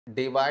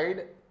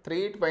Divide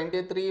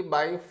 323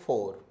 by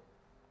 4.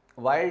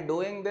 While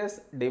doing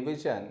this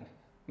division,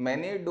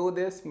 many do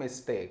this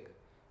mistake.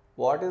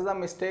 What is the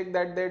mistake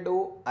that they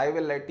do? I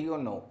will let you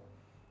know.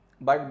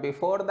 But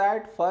before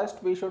that,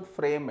 first we should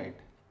frame it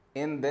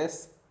in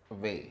this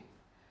way.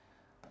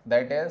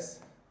 That is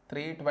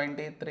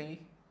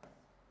 323,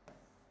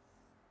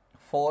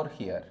 4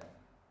 here.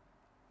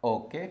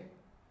 Okay.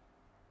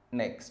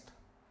 Next.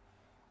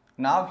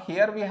 Now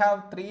here we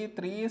have 3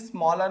 is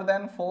smaller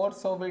than 4,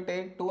 so we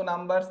take two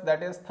numbers,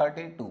 that is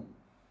 32.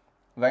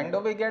 When do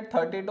we get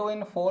 32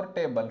 in 4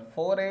 table?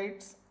 4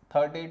 8s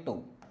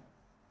 32.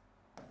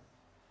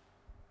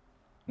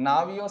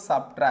 Now you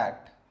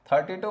subtract.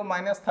 32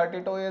 minus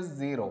 32 is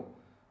 0.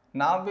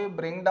 Now we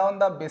bring down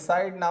the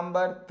beside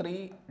number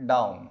 3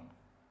 down.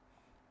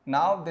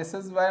 Now this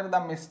is where the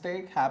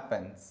mistake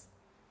happens.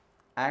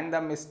 And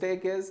the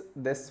mistake is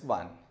this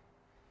one.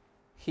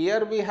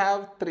 Here we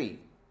have 3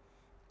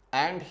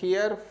 and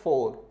here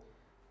 4.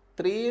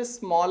 3 is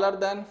smaller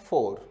than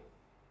 4.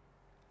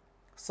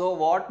 So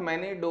what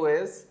many do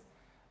is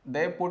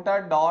they put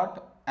a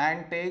dot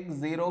and take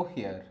 0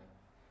 here,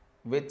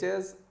 which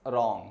is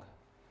wrong.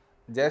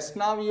 Just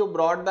now you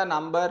brought the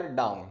number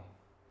down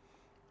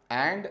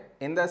and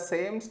in the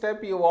same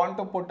step you want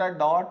to put a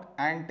dot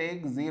and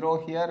take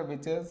 0 here,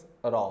 which is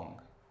wrong.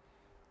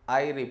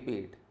 I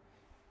repeat,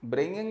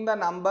 bringing the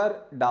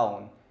number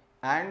down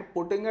and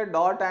putting a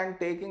dot and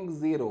taking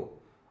 0,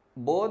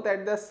 both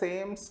at the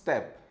same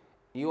step,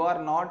 you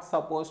are not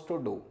supposed to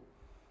do.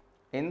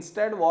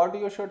 Instead, what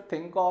you should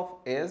think of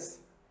is,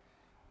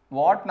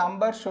 what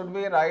number should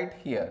we write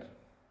here?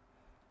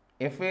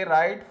 If we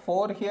write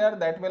 4 here,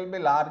 that will be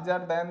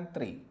larger than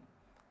 3.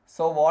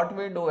 So what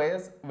we do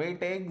is, we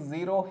take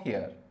 0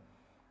 here.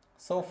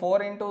 So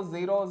 4 into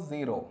 0,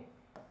 0.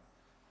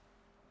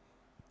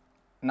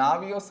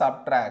 Now you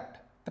subtract.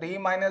 3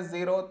 minus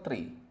 0,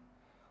 3.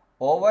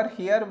 Over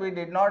here we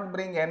did not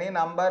bring any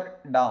number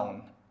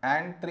down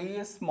and 3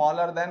 is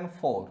smaller than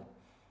 4.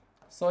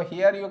 So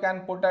here you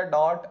can put a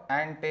dot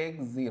and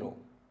take 0.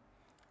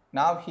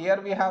 Now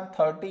here we have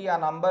 30, a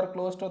number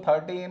close to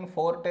 30 in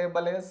 4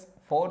 table is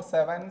 4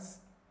 7s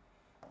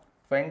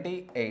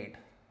 28.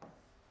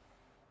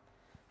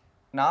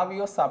 Now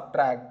you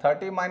subtract.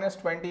 30 minus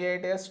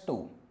 28 is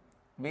 2.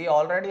 We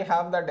already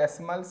have the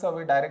decimal, so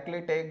we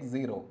directly take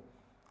 0.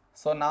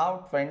 So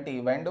now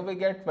 20. When do we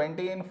get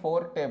 20 in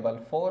 4 table?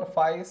 4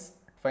 5s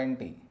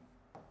 20.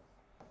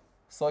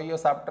 So you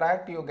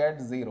subtract, you get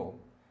 0.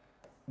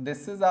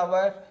 This is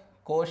our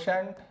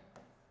quotient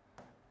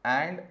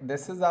and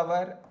this is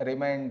our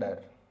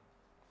remainder.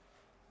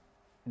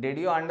 Did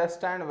you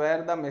understand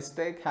where the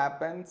mistake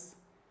happens?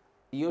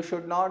 You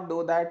should not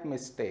do that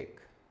mistake.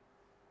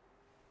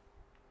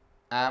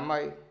 Am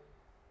I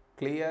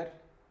clear?